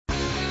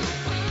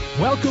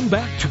Welcome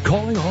back to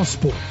Calling All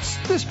Sports.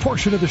 This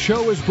portion of the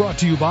show is brought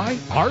to you by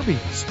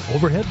Arby's,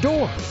 Overhead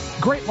Door,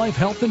 Great Life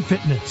Health and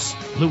Fitness,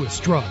 Lewis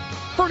Drug,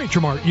 Furniture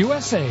Mart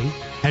USA,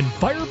 and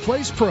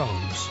Fireplace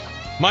Pros.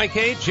 Mike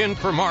H. in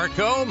for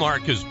Marco.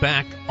 Mark is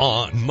back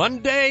on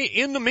Monday.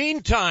 In the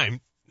meantime,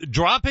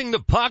 dropping the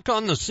puck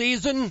on the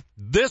season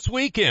this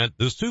weekend,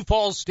 the Sioux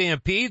Falls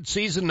Stampede,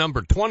 season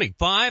number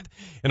 25,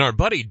 and our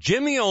buddy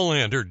Jimmy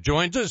Olander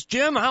joins us.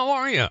 Jim, how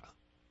are you?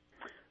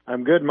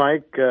 I'm good,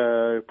 Mike.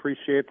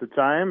 Appreciate the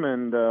time,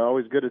 and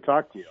always good to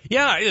talk to you.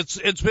 Yeah,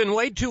 it's been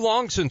way too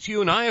long since you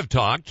and I have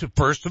talked.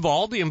 First of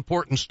all, the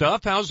important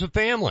stuff. How's the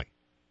family?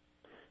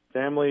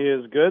 Family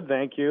is good,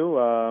 thank you.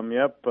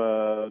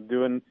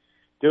 Doing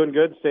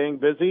good, staying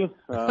busy.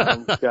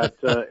 We've got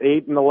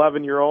 8 and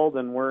 11-year-old,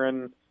 and we're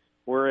in.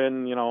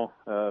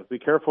 Be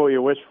careful what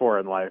you wish for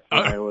in life.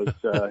 When I was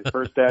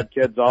first had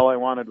kids, all I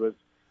wanted was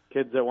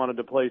kids that wanted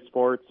to play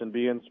sports and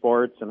be in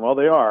sports, and well,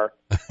 they are,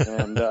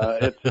 and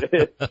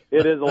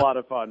it is a lot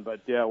of fun. But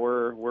yeah,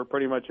 we're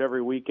pretty much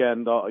every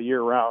weekend all year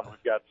round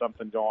we've got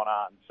something going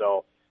on.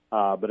 So,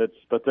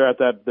 but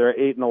they're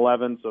 8 and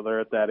 11, so they're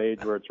at that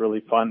age where it's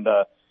really fun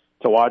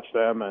to watch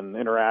them and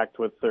interact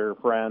with their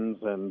friends,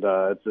 and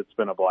it's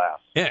been a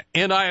blast. Yeah,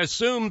 and I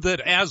assume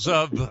that as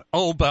of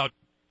about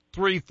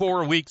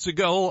 3-4 weeks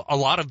ago, a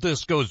lot of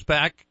this goes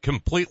back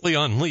completely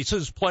on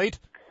Lisa's plate.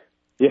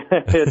 Yeah,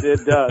 it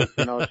does.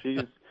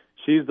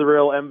 She's the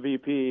real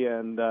MVP,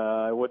 and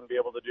I wouldn't be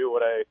able to do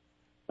what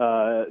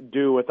I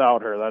do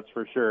without her. That's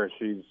for sure.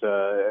 She's,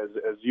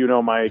 as you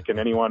know, Mike, and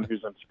anyone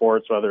who's in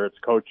sports, whether it's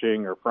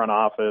coaching or front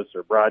office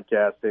or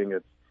broadcasting,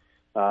 it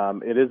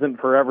isn't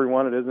for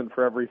everyone. It isn't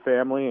for every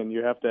family, and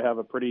you have to have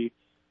a pretty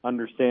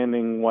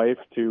understanding wife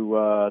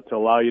to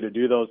allow you to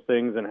do those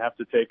things and have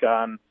to take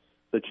on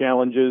the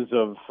challenges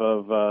of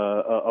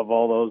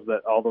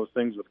all those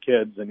things with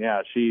kids. And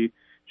yeah, she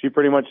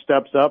pretty much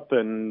steps up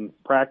and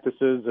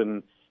practices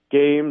and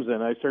games,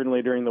 and I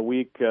certainly during the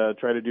week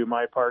try to do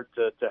my part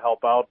to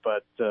help out,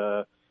 but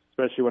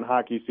especially when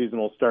hockey season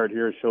will start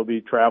here, she'll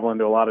be traveling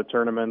to a lot of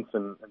tournaments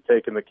and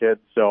taking the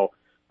kids. So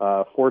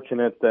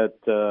fortunate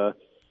that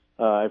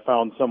I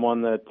found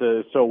someone that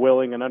is so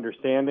willing and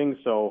understanding,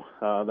 so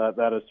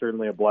that is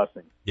certainly a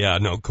blessing. Yeah,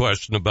 no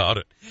question about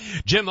it.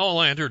 Jim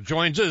Olander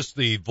joins us,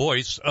 the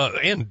voice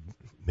and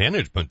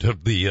management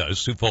of the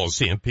Sioux Falls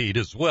Stampede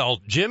as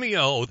well. Jimmy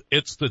O,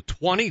 it's the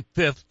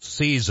 25th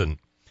season,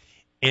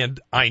 and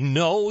I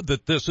know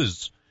that this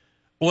is,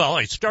 well,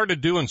 I started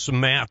doing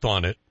some math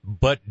on it,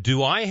 but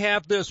do I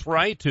have this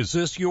right? Is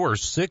this your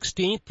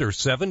 16th or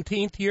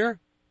 17th year?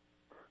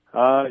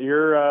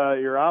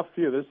 You're off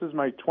few. This is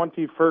my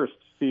 21st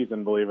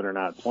season, believe it or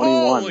not.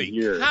 21 Holy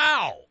years.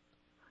 Cow!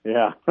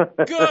 Yeah.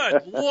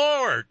 Good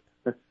Lord!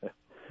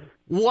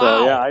 Wow.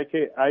 So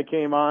yeah, I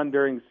came on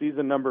during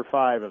season number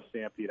 5 of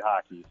Stampede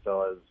hockey.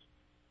 So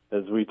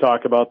as we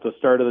talk about the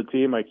start of the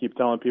team, I keep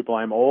telling people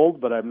I'm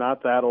old, but I'm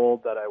not that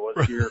old that I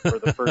was here for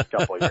the first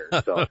couple of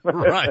years. So.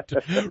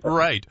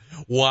 Right.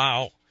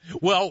 Wow.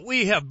 Well,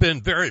 we have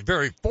been very,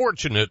 very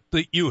fortunate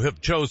that you have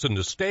chosen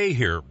to stay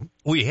here.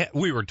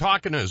 We were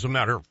talking, as a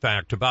matter of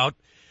fact, about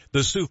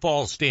the Sioux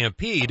Falls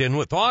Stampede, and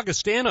with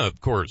Augustana,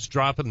 of course,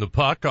 dropping the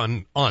puck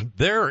on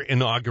their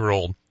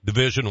inaugural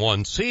Division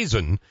I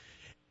season.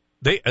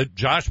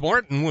 Josh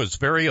Morton was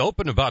very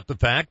open about the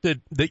fact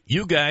that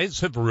you guys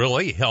have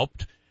really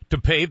helped to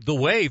pave the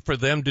way for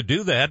them to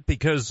do that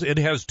because it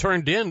has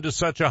turned into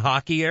such a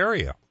hockey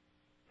area.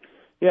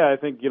 Yeah, I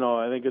think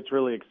it's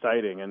really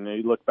exciting. And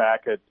you look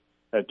back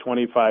at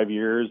 25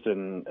 years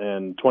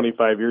and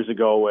 25 years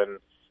ago when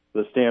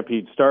the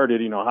Stampede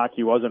started,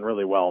 hockey wasn't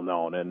really well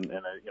known. And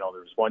there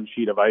was one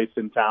sheet of ice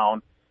in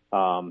town.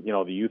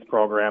 The youth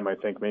program, I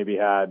think maybe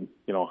had,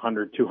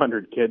 100,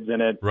 200 kids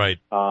in it. Right.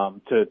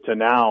 To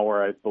now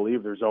where I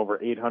believe there's over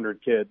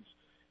 800 kids,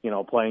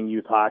 playing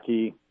youth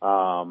hockey.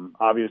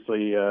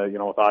 Obviously,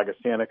 with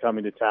Augustana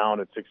coming to town,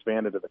 it's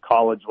expanded to the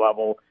college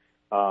level.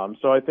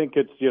 So I think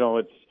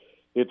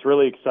it's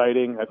really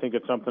exciting. I think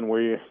it's something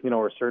we're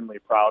certainly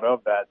proud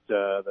of. That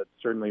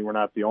certainly we're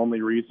not the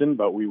only reason,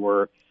 but we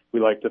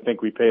like to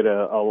think we played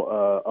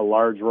a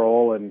large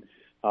role in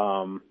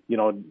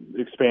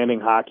expanding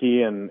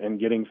hockey and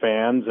getting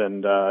fans,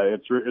 and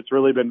it's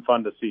really been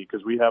fun to see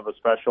because we have a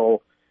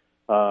special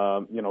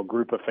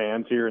group of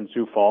fans here in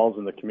Sioux Falls,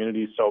 and the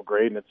community is so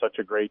great, and it's such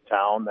a great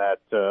town that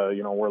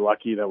we're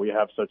lucky that we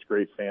have such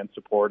great fan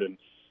support and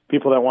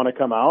people that want to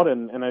come out.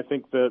 And I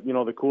think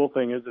the cool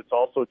thing is it's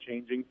also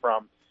changing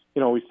from,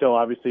 we still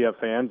obviously have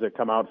fans that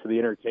come out for the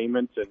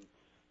entertainment and,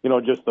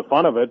 just the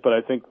fun of it. But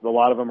I think a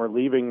lot of them are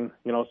leaving,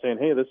 saying,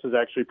 hey, this is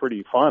actually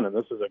pretty fun and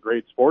this is a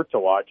great sport to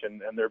watch.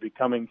 And they're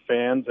becoming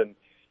fans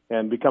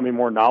and becoming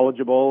more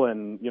knowledgeable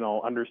and,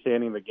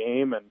 understanding the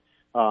game.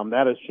 And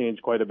that has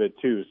changed quite a bit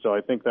too. So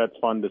I think that's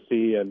fun to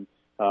see. And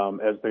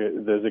as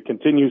it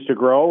continues to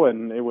grow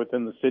and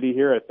within the city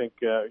here, I think,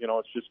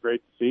 it's just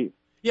great to see.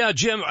 Yeah,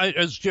 Jim,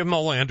 as Jim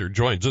Olander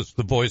joins us,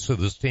 the voice of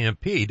the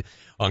Stampede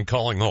on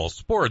Calling All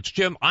Sports.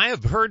 Jim, I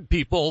have heard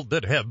people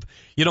that have,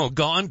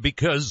 gone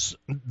because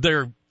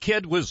their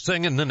kid was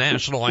singing the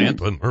national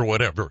anthem or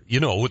whatever,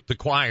 with the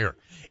choir.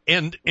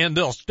 And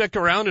they'll stick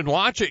around and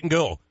watch it and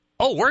go,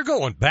 oh, we're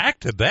going back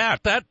to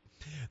that. That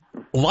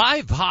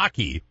live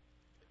hockey,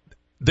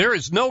 there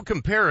is no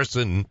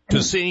comparison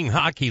to seeing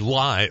hockey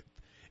live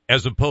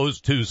as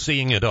opposed to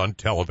seeing it on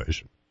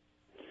television.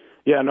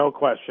 Yeah, no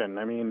question.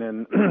 I mean,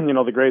 and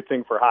the great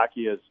thing for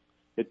hockey is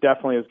it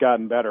definitely has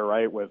gotten better,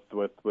 right? With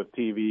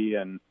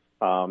TV and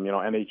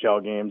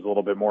NHL games a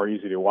little bit more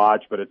easy to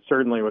watch, but it's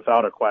certainly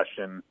without a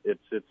question,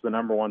 it's the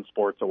number one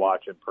sport to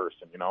watch in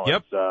person.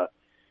 Yep. It's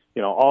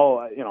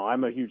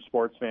I'm a huge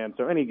sports fan,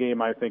 so any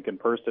game I think in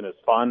person is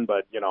fun.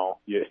 But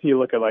you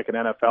look at like an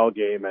NFL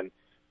game, and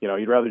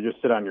you'd rather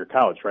just sit on your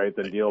couch, right,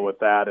 than deal with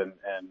that and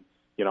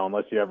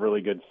unless you have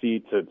really good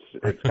seats,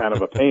 it's kind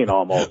of a pain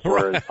almost.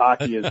 Whereas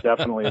hockey is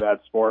definitely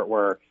that sport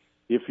where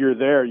if you're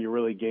there, you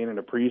really gain an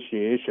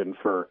appreciation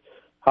for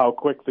how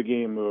quick the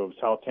game moves,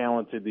 how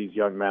talented these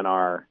young men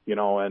are,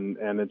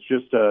 and it's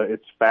just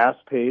it's fast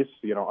paced,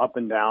 up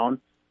and down.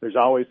 There's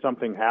always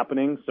something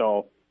happening.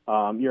 So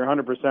you're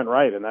 100%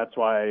 right, and that's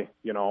why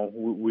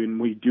when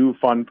we do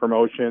fun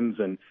promotions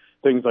and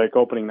things like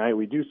opening night,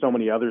 we do so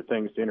many other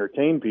things to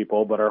entertain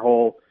people, but our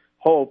whole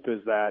hope is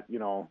that,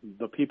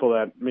 the people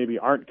that maybe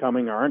aren't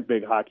coming or aren't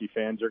big hockey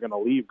fans are going to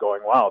leave going,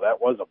 wow,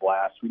 that was a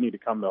blast. We need to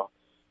come to,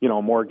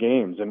 more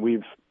games. And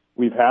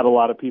we've had a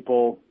lot of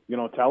people,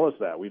 tell us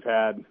that. We've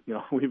had,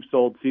 we've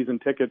sold season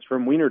tickets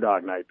from Wiener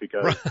Dog Night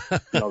because,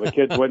 the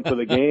kids went to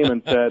the game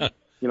and said,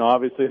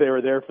 obviously they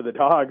were there for the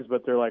dogs,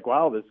 but they're like,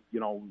 wow, this,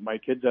 my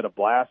kids had a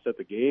blast at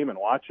the game and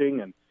watching,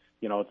 and,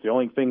 it's the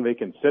only thing they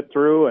can sit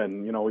through.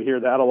 And, we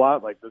hear that a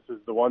lot. Like, this is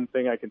the one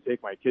thing I can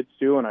take my kids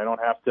to, and I don't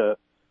have to,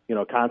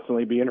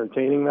 constantly be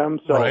entertaining them.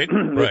 So right.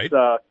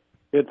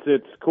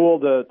 It's cool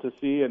to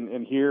see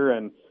and hear.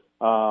 And,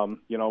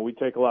 we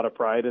take a lot of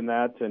pride in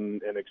that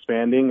and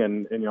expanding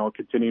and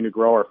continuing to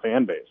grow our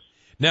fan base.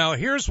 Now,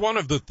 here's one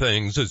of the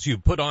things as you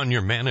put on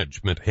your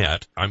management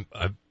hat. I'm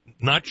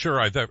not sure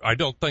I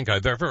don't think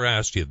I've ever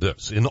asked you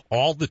this in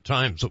all the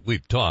times that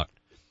we've talked.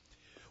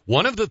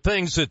 One of the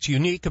things that's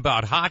unique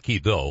about hockey,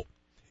 though,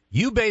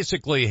 you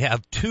basically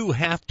have two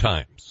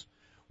halftimes,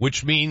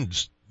 which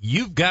means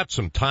you've got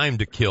some time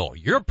to kill.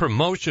 Your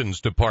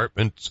promotions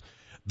departments,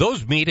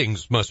 those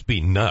meetings must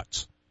be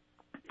nuts.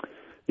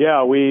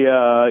 Yeah,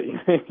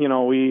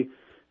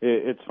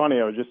 it's funny.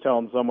 I was just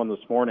telling someone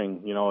this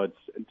morning, it's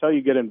until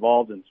you get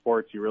involved in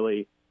sports, you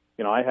really,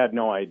 I had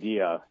no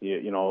idea,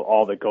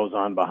 all that goes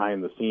on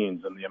behind the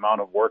scenes and the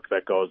amount of work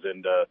that goes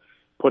into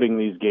putting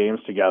these games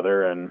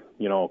together. And,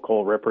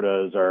 Cole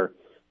Ripperda is our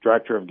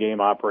director of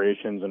game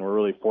operations, and we're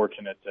really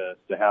fortunate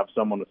to have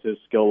someone with his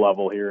skill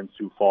level here in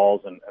Sioux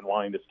Falls and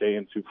wanting to stay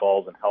in Sioux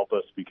Falls and help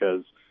us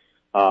because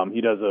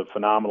he does a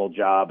phenomenal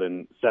job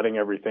in setting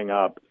everything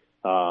up,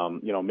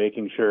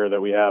 making sure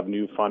that we have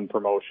new fun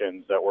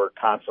promotions, that we're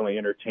constantly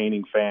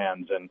entertaining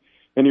fans.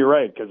 And you're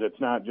right, because it's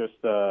not just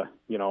the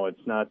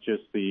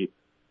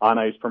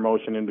on-ice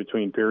promotion in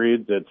between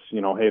periods. It's,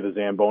 hey, the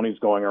Zamboni's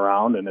going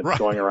around, and it's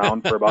going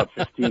around for about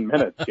 15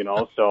 minutes,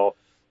 so.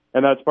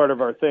 And that's part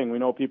of our thing. We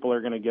know people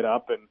are going to get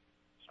up and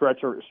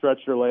stretch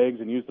their legs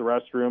and use the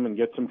restroom and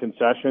get some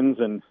concessions,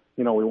 and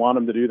we want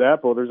them to do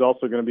that. But there's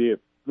also going to be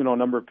a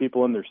number of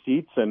people in their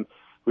seats, and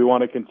we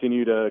want to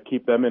continue to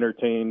keep them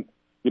entertained,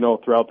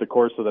 throughout the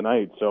course of the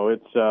night. So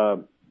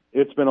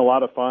it's been a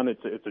lot of fun.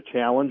 It's a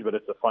challenge, but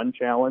it's a fun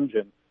challenge,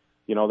 and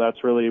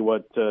that's really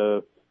what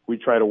we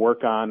try to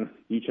work on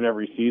each and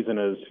every season.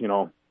 Is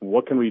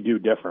what can we do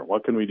different?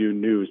 What can we do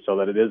new so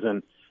that it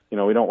isn't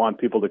we don't want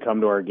people to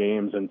come to our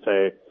games and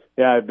say,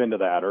 yeah, I've been to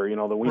that. Or,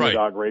 the Wiener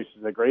Dog race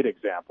is a great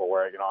example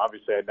where,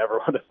 obviously I never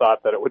would have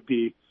thought that it would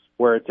be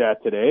where it's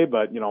at today.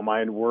 But,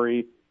 my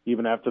worry,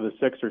 even after the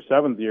 6th or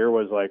 7th year,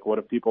 was like, what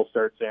if people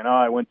start saying, oh,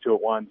 I went to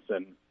it once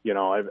and,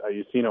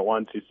 you've seen it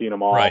once, you've seen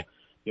them all. Right.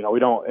 We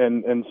don't,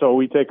 and so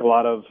we take a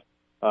lot of,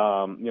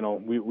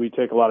 we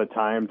take a lot of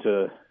time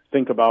to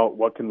think about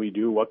what can we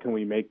do, what can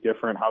we make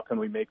different, how can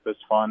we make this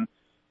fun.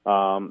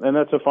 And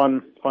that's a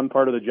fun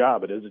part of the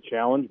job. It is a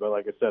challenge, but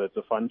like I said, it's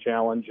a fun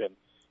challenge, and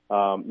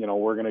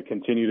we're going to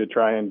continue to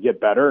try and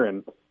get better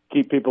and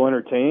keep people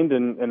entertained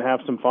and have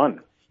some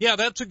fun. Yeah,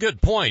 that's a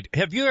good point.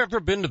 Have you ever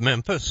been to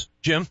Memphis,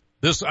 Jim?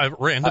 This a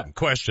random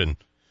question.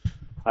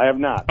 I have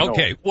not.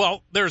 Okay, no.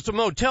 Well, there's a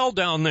motel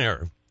down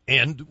there,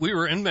 and we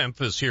were in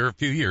Memphis here a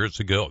few years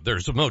ago.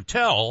 There's a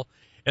motel,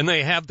 and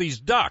they have these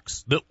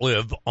ducks that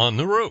live on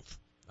the roof.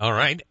 All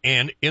right,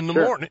 and in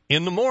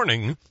the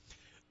morning,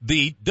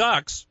 the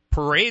ducks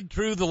parade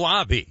through the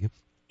lobby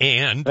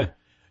and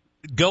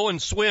go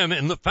and swim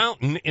in the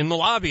fountain in the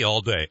lobby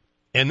all day.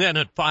 And then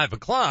at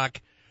 5:00,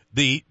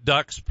 the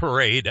ducks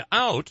parade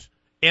out.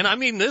 And I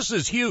mean, this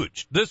is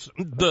huge.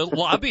 The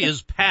lobby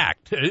is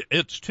packed.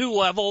 It's 2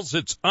 levels.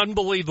 It's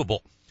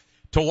unbelievable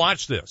to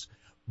watch this.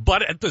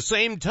 But at the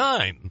same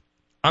time,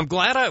 I'm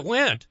glad I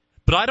went,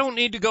 but I don't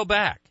need to go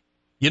back.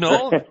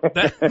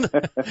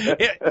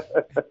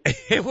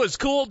 It was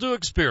cool to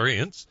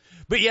experience.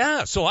 But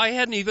yeah, so I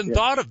hadn't even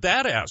thought of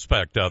that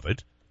aspect of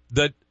it.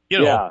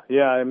 Yeah.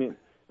 I mean,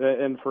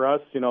 and for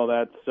us,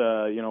 that's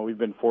we've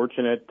been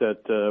fortunate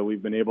that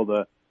we've been able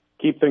to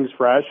keep things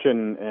fresh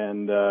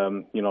and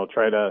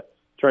try to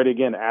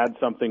again add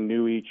something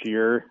new each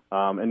year.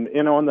 And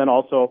then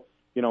also,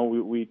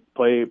 we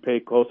pay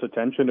close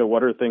attention to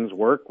what things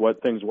work,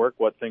 what things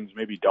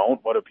maybe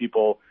don't, what do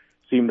people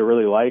seem to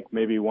really like.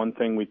 Maybe one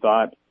thing we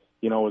thought,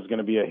 was going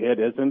to be a hit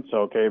isn't.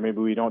 So, okay, maybe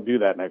we don't do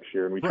that next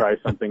year and we try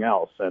something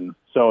else. And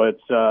so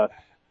it's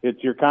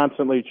you're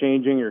constantly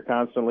changing, you're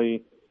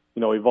constantly,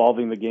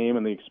 evolving the game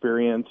and the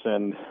experience.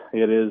 And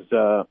it is,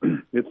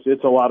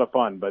 it's a lot of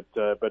fun, but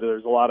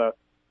there's a lot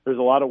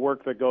of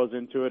work that goes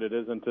into it. It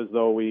isn't as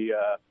though we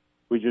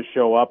just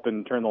show up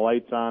and turn the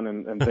lights on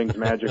and things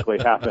magically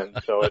happen.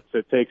 So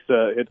it takes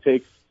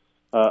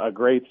a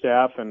great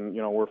staff, and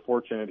we're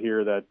fortunate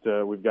here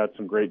that we've got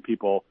some great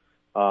people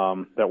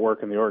that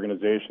work in the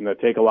organization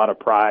that take a lot of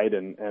pride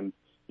and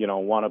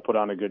want to put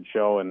on a good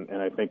show, and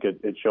I think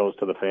it shows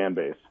to the fan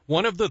base.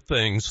 One of the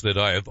things that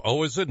I have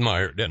always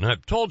admired, and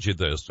I've told you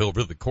this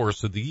over the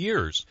course of the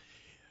years,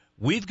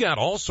 we've got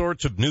all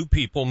sorts of new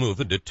people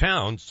moving to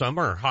town. Some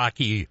are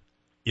hockey,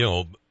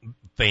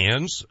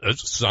 fans,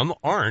 some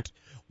aren't.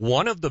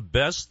 One of the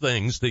best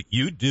things that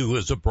you do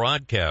as a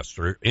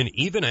broadcaster, and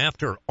even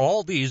after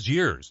all these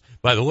years,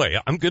 by the way,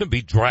 I'm going to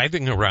be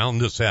driving around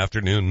this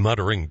afternoon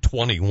muttering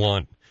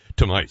 21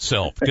 to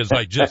myself because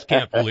I just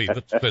can't believe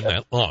it's been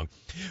that long.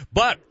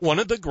 But one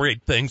of the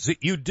great things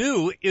that you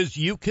do is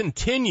you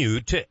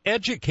continue to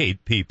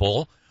educate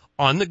people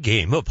on the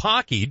game of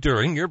hockey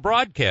during your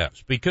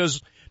broadcast,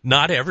 because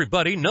not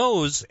everybody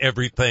knows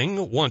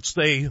everything once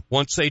they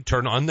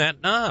turn on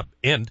that knob.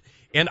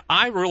 And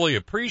I really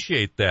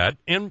appreciate that,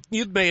 and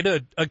you've made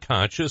a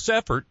conscious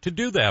effort to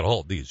do that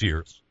all these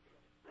years.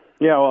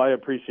 Yeah, well, I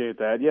appreciate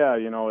that. Yeah,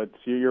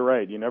 you're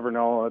right. You never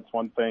know. That's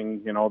one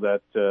thing,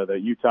 that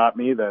you taught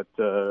me, that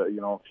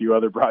a few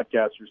other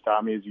broadcasters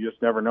taught me, is you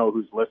just never know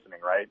who's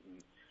listening, right?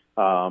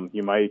 And,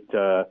 you might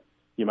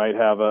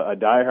have a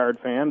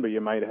diehard fan, but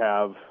you might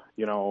have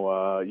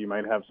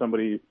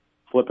somebody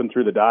flipping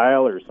through the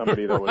dial, or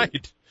somebody that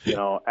right.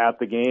 was, at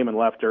the game and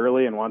left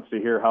early and wants to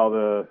hear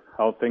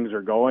how things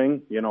are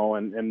going,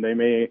 and they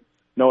may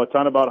know a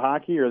ton about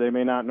hockey, or they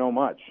may not know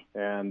much.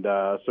 And,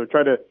 so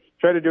try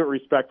to do it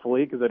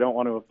respectfully, because I don't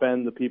want to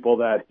offend the people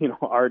that,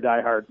 are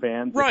diehard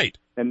fans, right,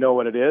 and know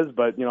what it is.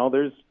 But,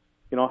 there's,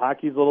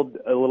 hockey's a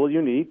little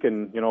unique,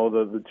 and,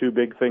 the two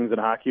big things in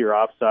hockey are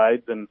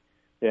offsides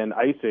and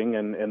icing.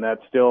 And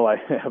that's still, I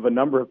have a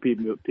number of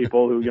people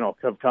who,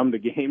 have come to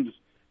games,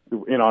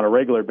 on a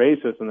regular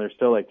basis, and they're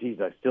still like, geez,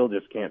 I still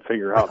just can't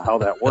figure out how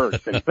that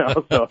works.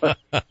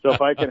 So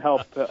if I can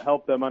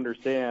help them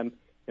understand,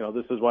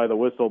 this is why the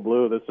whistle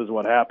blew, this is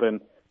what happened.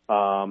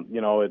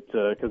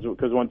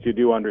 Because once you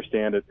do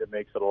understand it, it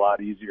makes it a lot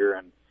easier,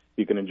 and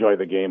you can enjoy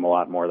the game a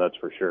lot more. That's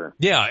for sure.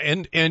 Yeah.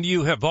 And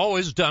you have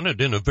always done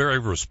it in a very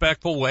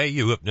respectful way.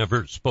 You have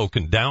never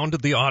spoken down to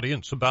the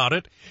audience about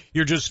it.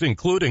 You're just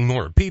including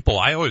more people.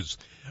 I always,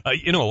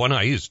 when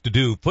I used to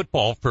do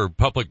football for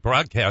public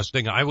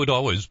broadcasting, I would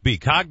always be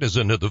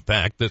cognizant of the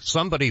fact that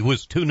somebody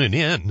was tuning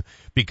in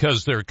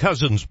because their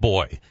cousin's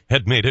boy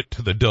had made it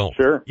to the Dome.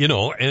 Sure.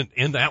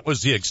 And that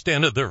was the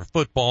extent of their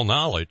football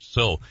knowledge.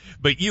 So,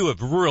 but you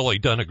have really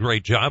done a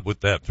great job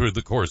with that through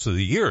the course of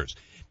the years.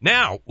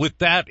 Now, with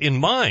that in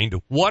mind,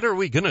 what are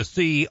we going to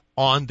see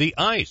on the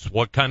ice?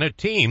 What kind of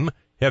team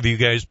have you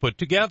guys put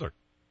together?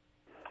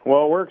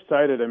 Well, we're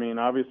excited. I mean,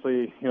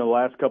 obviously, the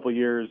last couple of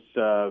years,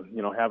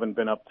 haven't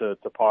been up to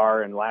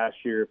par. And last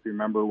year, if you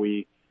remember,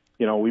 we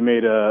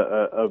made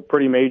a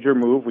pretty major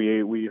move.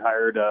 We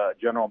hired a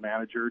general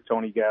manager,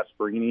 Tony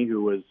Gasparini,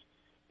 who was,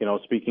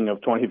 speaking of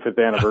 25th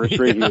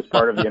anniversary, Yeah. He was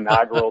part of the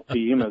inaugural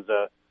team.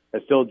 I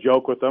still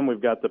joke with him.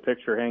 We've got the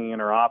picture hanging in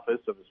our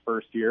office of his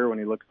first year when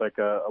he looks like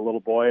a little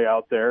boy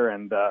out there,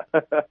 and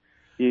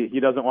he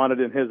doesn't want it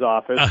in his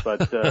office,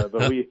 but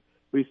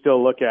we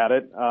still look at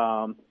it.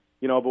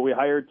 But we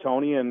hired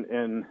Tony,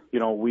 and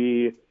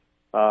we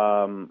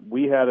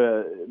had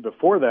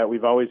before that,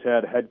 we've always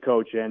had head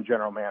coach and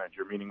general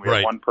manager, meaning we Right.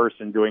 had one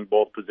person doing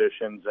both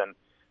positions,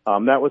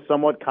 and that was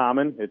somewhat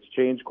common. It's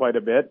changed quite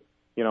a bit,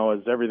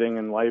 as everything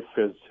in life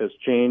has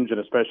changed,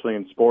 and especially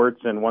in sports.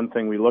 And one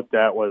thing we looked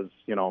at was,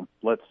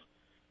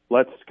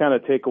 let's kind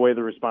of take away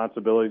the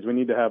responsibilities. We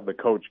need to have the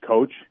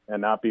coach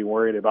and not be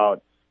worried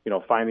about,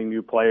 finding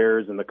new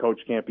players, and the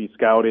coach can't be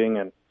scouting.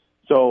 And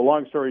so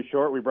long story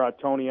short, we brought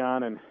Tony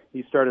on, and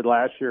he started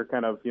last year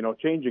kind of,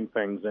 changing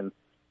things and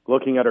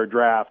looking at our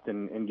draft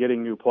and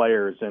getting new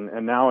players.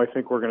 And now I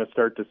think we're going to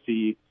start to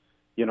see,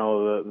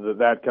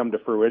 that come to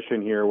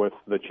fruition here with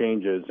the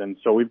changes. And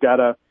so we've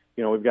got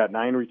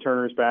 9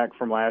 returners back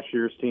from last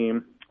year's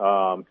team,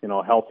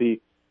 a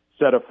healthy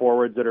set of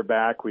forwards that are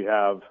back. We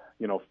have,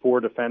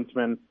 4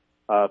 defensemen,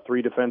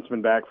 3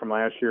 defensemen back from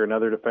last year,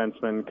 another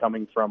defenseman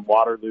coming from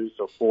Waterloo,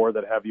 so 4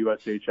 that have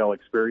USHL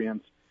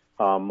experience.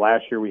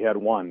 Last year we had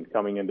 1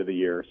 coming into the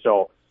year.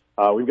 So,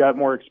 we've got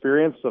more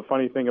experience. The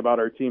funny thing about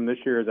our team this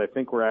year is I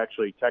think we're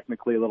actually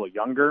technically a little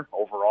younger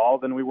overall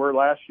than we were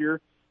last year,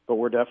 but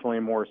we're definitely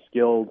more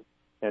skilled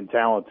and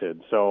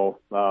talented. So,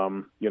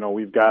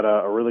 we've got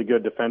a really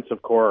good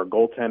defensive core. Our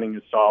goaltending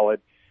is solid.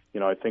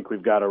 I think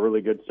we've got a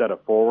really good set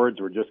of forwards.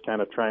 We're just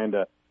kind of trying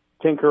to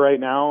tinker right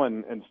now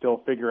and still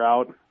figure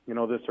out,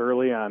 this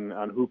early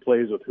on who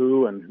plays with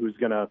who and who's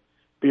going to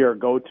be our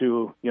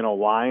go-to,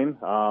 line.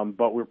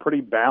 But we're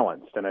pretty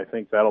balanced, and I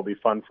think that'll be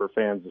fun for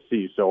fans to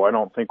see. So I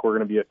don't think we're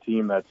going to be a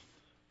team that's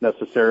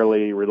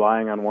necessarily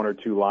relying on one or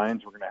two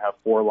lines. We're going to have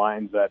four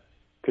lines that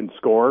can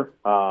score,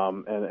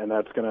 and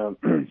that's going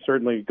to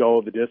certainly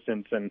go the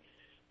distance and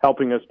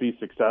helping us be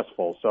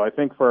successful. So I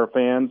think for our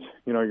fans,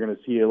 you're going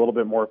to see a little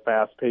bit more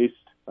fast-paced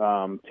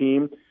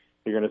team.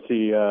 You're going to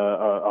see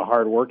a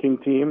hard-working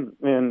team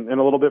and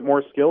a little bit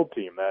more skilled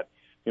team that,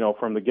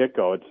 from the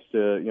get-go,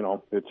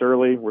 it's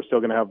early. We're still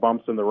going to have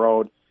bumps in the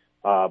road.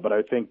 But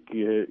I think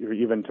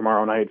even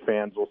tomorrow night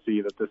fans will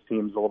see that this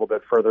team's a little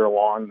bit further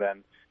along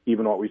than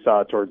even what we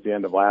saw towards the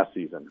end of last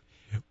season.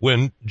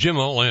 When Jim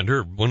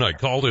Olander, when I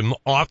called him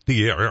off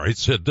the air, I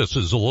said this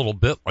is a little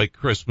bit like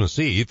Christmas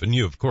Eve, and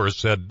you of course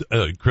said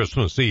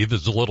Christmas Eve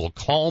is a little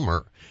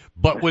calmer.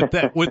 But with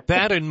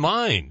that in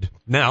mind,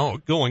 now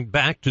going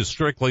back to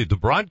strictly the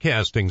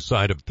broadcasting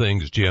side of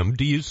things, Jim,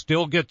 do you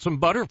still get some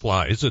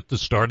butterflies at the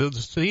start of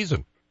the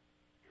season?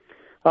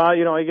 I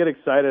get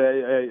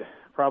excited. I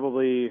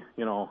probably,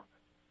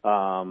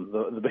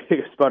 the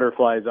biggest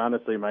butterflies,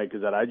 honestly, Mike,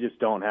 is that I just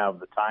don't have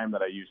the time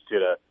that I used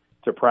to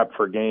prep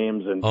for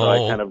games, and so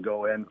I kind of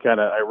go in,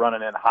 I run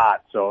it in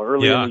hot. So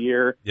early in the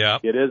year,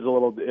 it is a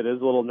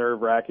little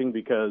nerve wracking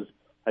because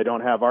I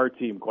don't have our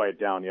team quite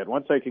down yet.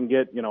 Once I can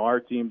get, our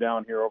team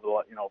down here over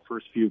the,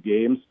 first few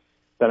games,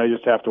 then I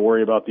just have to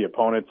worry about the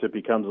opponents. It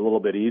becomes a little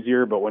bit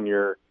easier. But when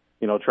you're,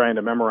 trying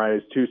to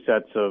memorize two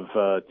sets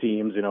of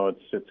teams,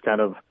 it's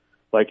kind of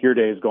like your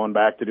days going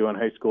back to doing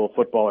high school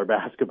football or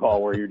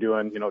basketball where you're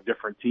doing,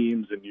 different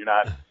teams and you're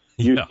not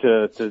used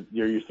to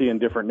you're seeing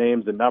different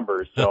names and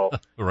numbers. So,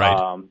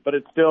 right. But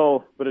it's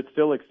still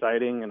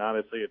exciting. And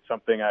honestly, it's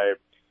something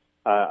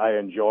I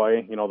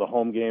enjoy. The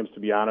home games, to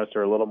be honest,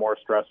 are a little more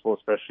stressful,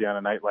 especially on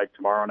a night like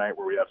tomorrow night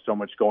where we have so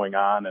much going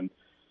on and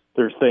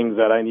there's things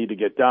that I need to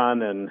get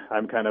done. And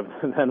I'm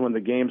then when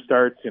the game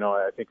starts,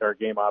 I think our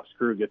game ops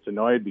crew gets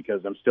annoyed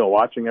because I'm still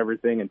watching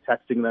everything and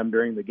texting them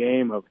during the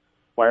game of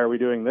why are we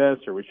doing this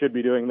or we should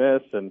be doing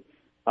this. And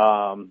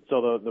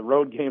so the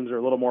road games are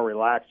a little more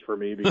relaxed for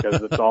me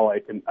because it's all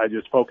I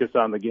just focus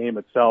on the game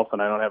itself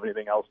and I don't have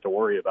anything else to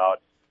worry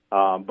about.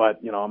 But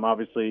I'm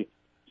obviously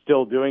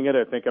still doing it.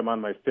 I think I'm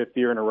on my 5th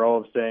year in a row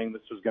of saying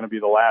this was going to be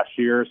the last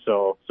year.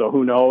 So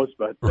who knows,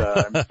 but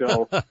I'm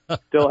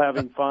still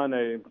having fun.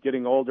 I'm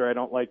getting older. I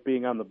don't like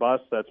being on the bus.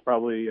 That's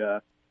probably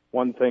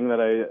one thing that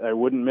I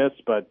wouldn't miss,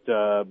 but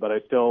I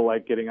still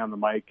like getting on the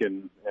mic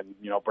and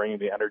bringing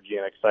the energy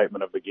and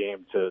excitement of the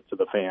game to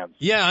the fans.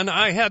 Yeah, and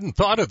I hadn't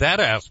thought of that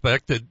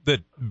aspect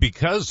that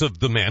because of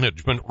the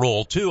management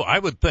role too. I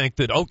would think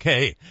that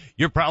okay,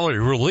 you're probably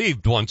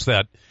relieved once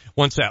that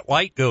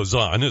light goes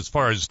on as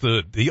far as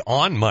the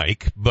on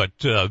mic, but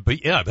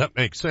yeah, that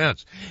makes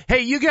sense.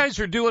 Hey, you guys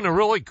are doing a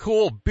really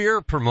cool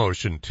beer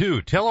promotion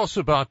too. Tell us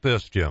about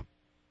this, Jim.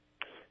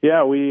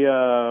 Yeah, we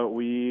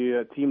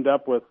teamed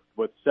up with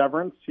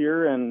Severance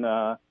here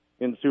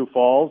in Sioux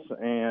Falls,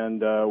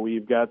 and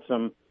we've got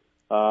some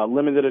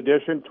limited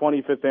edition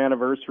 25th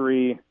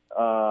anniversary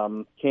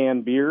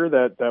canned beer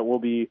that will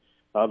be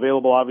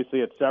available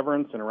obviously at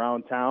Severance and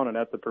around town and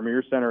at the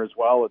Premier Center as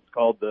well. It's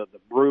called the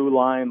Brew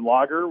Line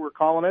Lager, we're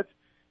calling it.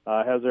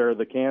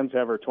 The cans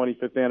have our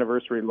 25th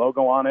anniversary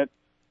logo on it,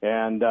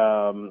 and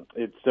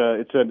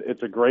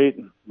it's a great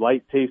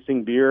light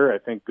tasting beer. I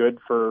think good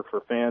for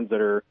fans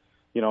that are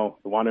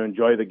want to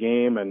enjoy the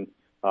game. And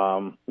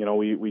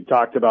we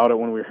talked about it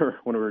when we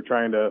were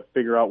trying to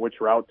figure out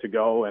which route to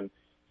go, and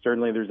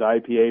certainly there's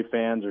IPA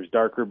fans, there's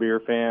darker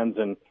beer fans,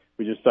 and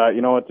we just thought,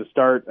 to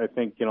start, I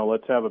think,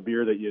 let's have a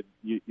beer that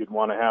you'd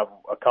want to have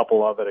a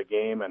couple of at a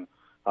game, and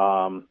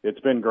it's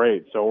been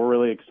great. So we're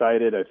really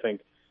excited. I think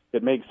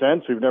it makes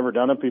sense. We've never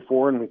done it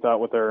before, and we thought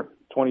with our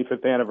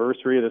 25th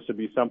anniversary, this would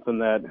be something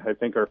that I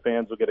think our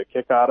fans will get a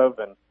kick out of.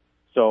 And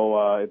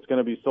so it's going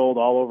to be sold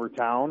all over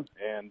town,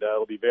 and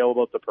it'll be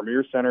available at the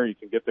Premier Center. You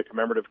can get the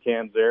commemorative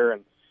cans there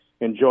and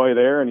enjoy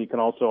there, and you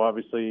can also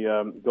obviously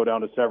go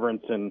down to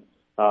Severance and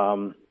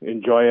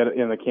enjoy it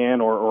in the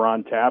can or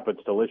on tap.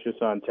 It's delicious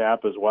on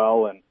tap as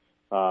well, and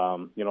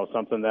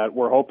something that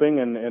we're hoping,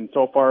 and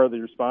so far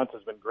the response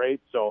has been great.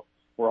 So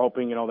we're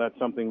hoping that's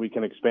something we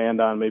can expand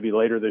on maybe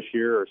later this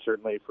year or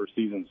certainly for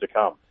seasons to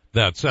come.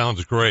 That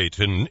sounds great.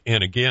 And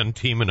again,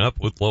 teaming up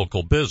with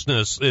local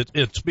business,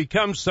 it's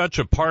become such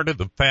a part of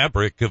the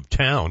fabric of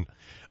town.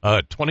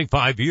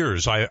 25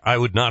 years. I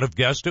would not have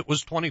guessed it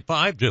was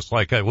 25, just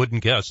like I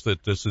wouldn't guess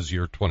that this is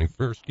your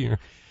 21st year.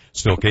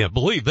 Still can't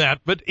believe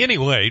that. But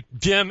anyway,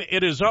 Jim,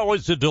 it is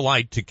always a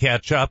delight to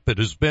catch up. It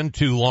has been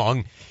too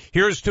long.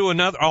 Here's to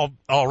another,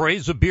 I'll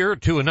raise a beer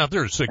to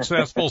another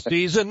successful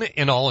season,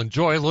 and I'll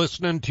enjoy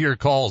listening to your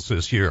calls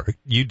this year.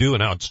 You do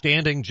an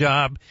outstanding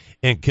job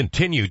and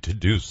continue to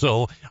do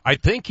so. I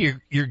think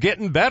you're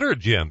getting better,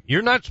 Jim.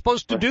 You're not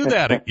supposed to do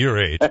that at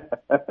your age.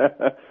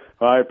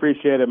 Well, I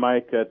appreciate it,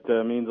 Mike. It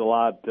means a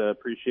lot.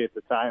 Appreciate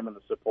the time and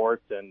the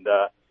support, and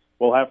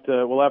we'll have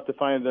to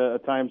find a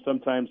time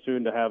sometime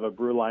soon to have a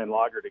brew line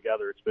lager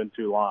together. It's been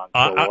too long,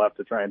 so we'll have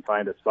to try and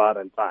find a spot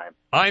and time.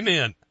 I'm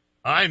in.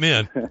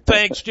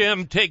 Thanks,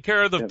 Jim. Take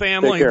care of the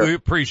family. We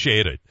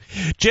appreciate it.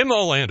 Jim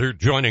Olander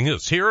joining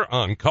us here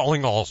on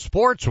Calling All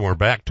Sports, and we're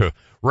back to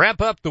wrap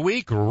up the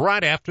week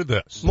right after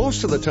this.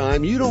 Most of the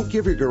time, you don't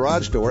give your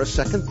garage door a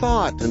second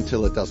thought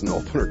until it doesn't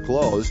open or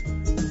close.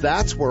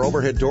 That's where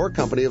Overhead Door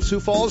Company of Sioux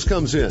Falls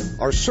comes in.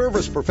 Our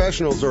service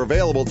professionals are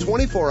available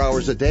 24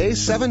 hours a day,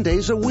 7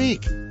 days a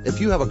week.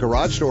 If you have a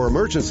garage door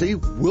emergency,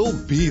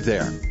 we'll be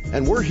there.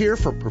 And we're here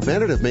for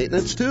preventative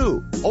maintenance,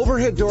 too.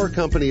 Overhead Door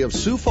Company of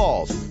Sioux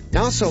Falls,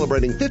 now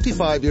celebrating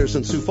 55 years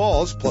in Sioux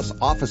Falls, plus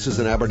offices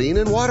in Aberdeen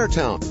and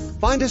Watertown.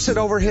 Find us at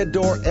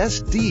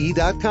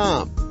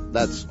overheaddoorsd.com.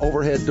 That's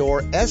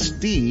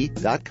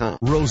overheaddoorsd.com.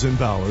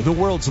 Rosenbauer, the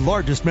world's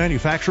largest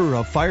manufacturer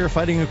of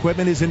firefighting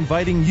equipment, is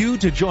inviting you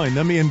to join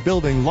them in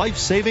building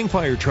life-saving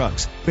fire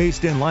trucks.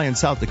 Based in Lyon,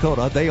 South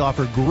Dakota, they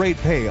offer great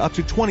pay, up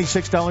to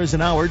 $26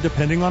 an hour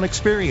depending on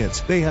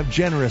experience. They have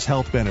generous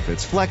health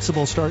benefits,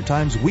 flexible start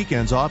times,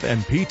 weekends off,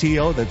 and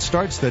PTO that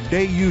starts the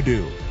day you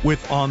do.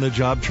 With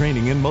on-the-job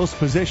training in most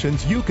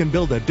positions, you can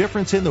build a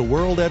difference in the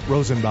world at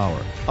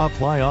Rosenbauer.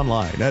 Apply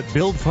online at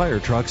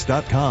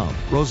buildfiretrucks.com.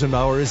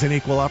 Rosenbauer is an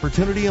equal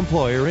opportunity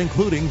employer,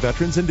 including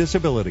veterans and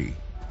disability.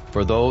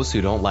 For those who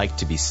don't like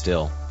to be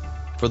still.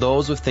 For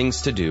those with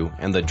things to do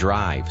and the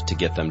drive to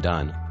get them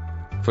done.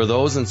 For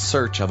those in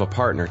search of a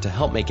partner to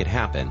help make it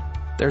happen,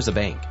 there's a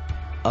bank.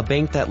 A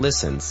bank that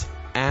listens,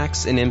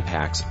 acts, and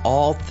impacts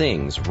all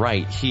things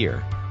right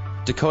here.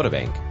 Dakota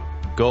Bank.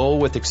 Go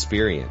with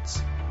experience.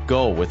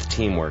 Go with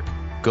teamwork.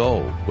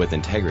 Go with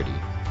integrity.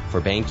 For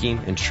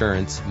banking,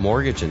 insurance,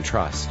 mortgage, and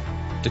trust.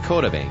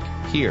 Dakota Bank.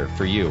 Here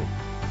for you.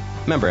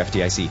 Member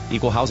FDIC,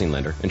 Equal Housing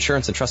Lender,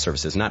 Insurance and Trust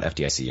Services, not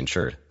FDIC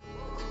insured.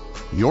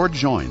 Your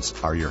joints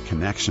are your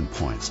connection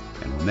points,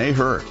 and when they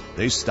hurt,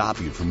 they stop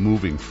you from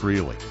moving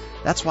freely.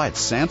 That's why at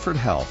Sanford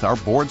Health, our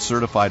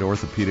board-certified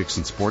orthopedics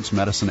and sports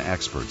medicine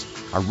experts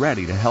are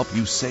ready to help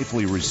you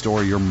safely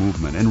restore your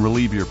movement and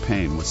relieve your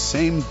pain with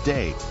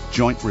same-day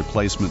joint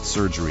replacement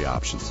surgery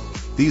options.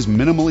 These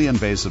minimally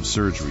invasive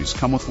surgeries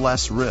come with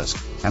less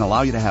risk and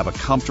allow you to have a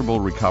comfortable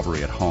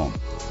recovery at home.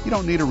 You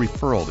don't need a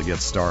referral to get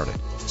started.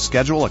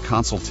 Schedule a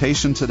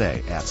consultation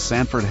today at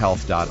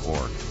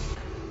sanfordhealth.org.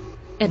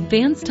 At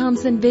Vance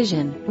Thompson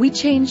Vision, we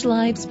change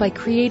lives by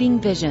creating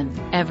vision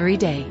every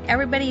day.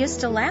 Everybody used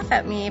to laugh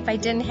at me if I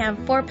didn't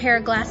have 4 pair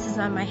of glasses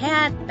on my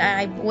head.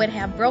 I would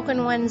have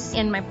broken ones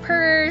in my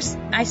purse.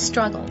 I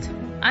struggled.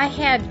 I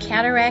had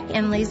cataract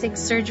and LASIK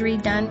surgery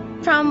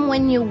done. From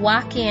when you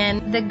walk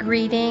in, the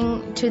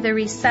greeting to the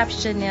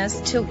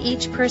receptionist to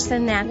each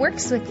person that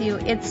works with you,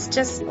 it's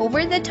just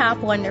over the top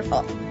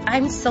wonderful.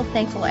 I'm so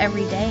thankful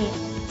every day.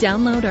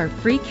 Download our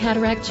free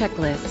cataract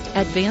checklist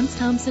at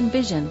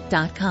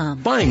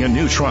VanceThompsonVision.com. Buying a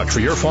new truck for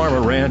your farm or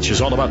ranch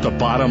is all about the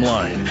bottom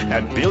line.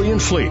 At Billion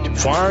Fleet,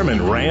 Farm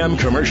and Ram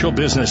Commercial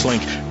Business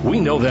Link, we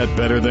know that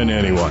better than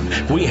anyone.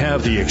 We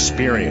have the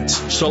experience,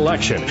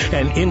 selection,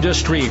 and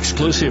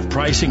industry-exclusive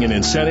pricing and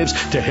incentives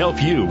to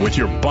help you with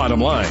your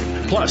bottom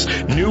line. Plus,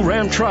 new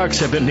Ram trucks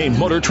have been named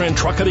Motor Trend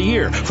Truck of the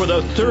Year for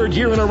the 3rd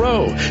year in a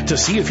row. To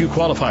see if you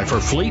qualify for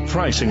fleet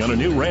pricing on a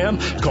new Ram,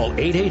 call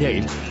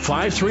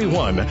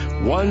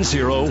 888-531-1013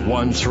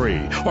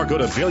 or go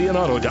to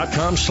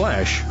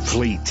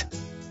billionauto.com/fleet.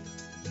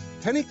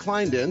 Penny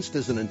Kleindienst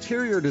is an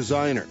interior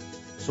designer.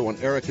 So when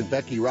Eric and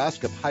Becky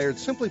Roskop hired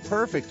Simply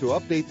Perfect to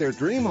update their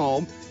dream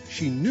home,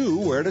 she knew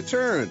where to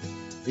turn.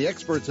 The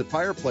experts at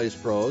Fireplace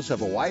Pros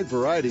have a wide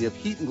variety of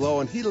heat and glow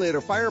and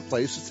Heatilator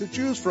fireplaces to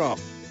choose from.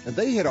 And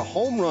they hit a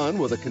home run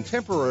with a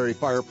contemporary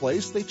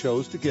fireplace they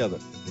chose together.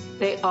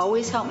 They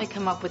always help me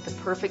come up with the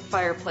perfect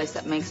fireplace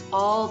that makes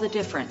all the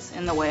difference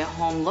in the way a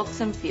home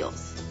looks and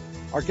feels.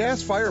 Our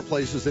gas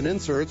fireplaces and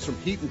inserts from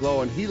Heat and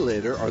Glow and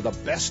Heatilator are the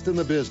best in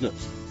the business.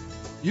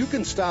 You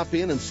can stop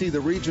in and see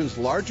the region's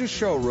largest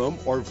showroom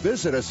or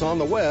visit us on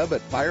the web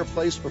at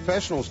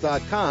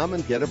fireplaceprofessionals.com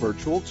and get a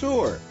virtual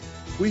tour.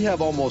 We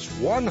have almost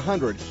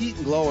 100 Heat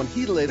and Glow and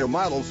Heatilator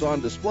models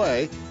on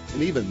display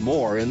and even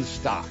more in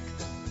stock.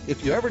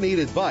 If you ever need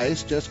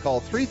advice, just call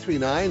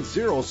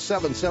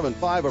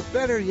 339-0775 or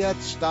better yet,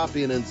 stop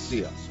in and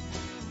see us.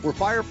 We're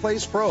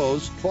Fireplace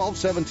Pros,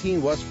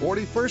 1217 West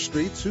 41st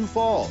Street, Sioux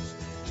Falls.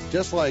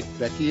 Just like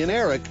Becky and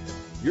Eric,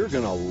 you're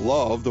going to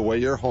love the way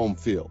your home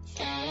feels.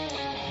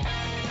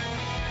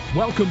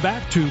 Welcome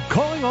back to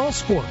Calling All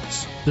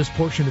Sports. This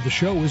portion of the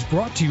show is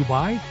brought to you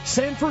by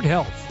Sanford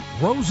Health,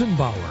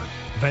 Rosenbauer,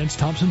 Vance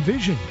Thompson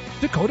Vision,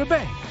 Dakota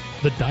Bank,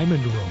 the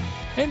Diamond Room,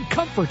 and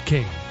Comfort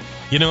King.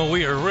 You know,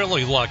 we are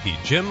really lucky.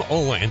 Jim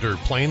Olander,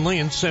 plainly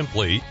and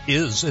simply,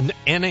 is an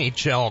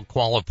NHL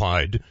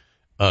qualified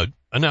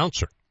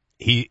announcer.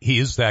 He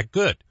is that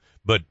good.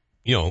 But,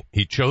 you know,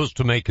 he chose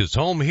to make his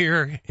home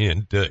here,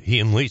 and he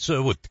and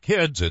Lisa with the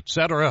kids,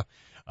 etc.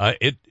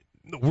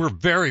 We're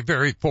very,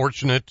 very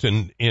fortunate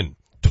in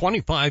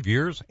 25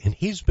 years, and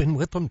he's been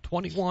with them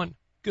 21.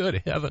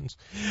 Good heavens.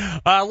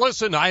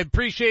 Listen, I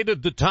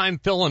appreciated the time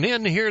filling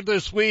in here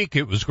this week.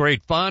 It was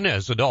great fun,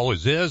 as it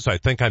always is. I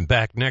think I'm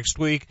back next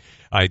week.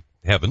 I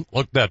haven't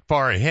looked that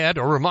far ahead.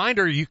 A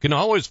reminder, you can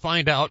always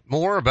find out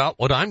more about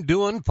what I'm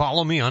doing.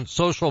 Follow me on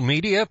social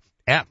media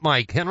at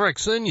Mike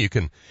Henriksen. You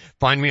can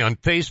find me on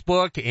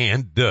Facebook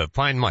and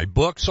find my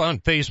books on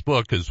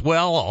Facebook as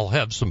well. I'll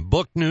have some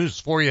book news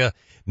for you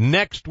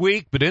next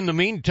week. But in the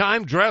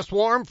meantime, dress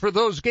warm for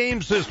those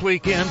games this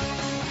weekend.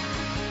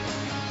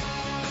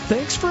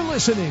 Thanks for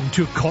listening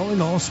to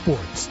Calling All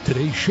Sports.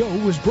 Today's show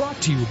was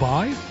brought to you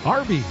by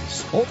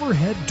Arby's,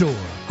 Overhead Door,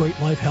 Great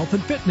Life Health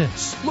and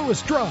Fitness,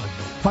 Lewis Drug,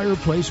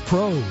 Fireplace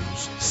Pros,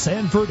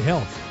 Sanford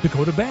Health,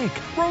 Dakota Bank,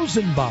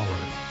 Rosenbauer,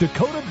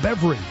 Dakota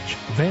Beverage,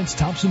 Vance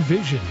Thompson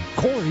Vision,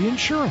 Corey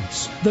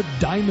Insurance, The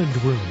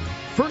Diamond Room,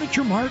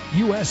 Furniture Mart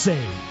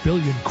USA,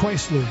 Billion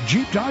Chrysler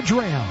Jeep Dodge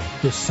Ram,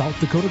 the South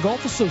Dakota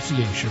Golf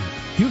Association,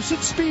 Houston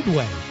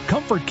Speedway,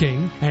 Comfort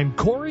King, and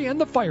Corey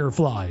and the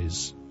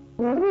Fireflies.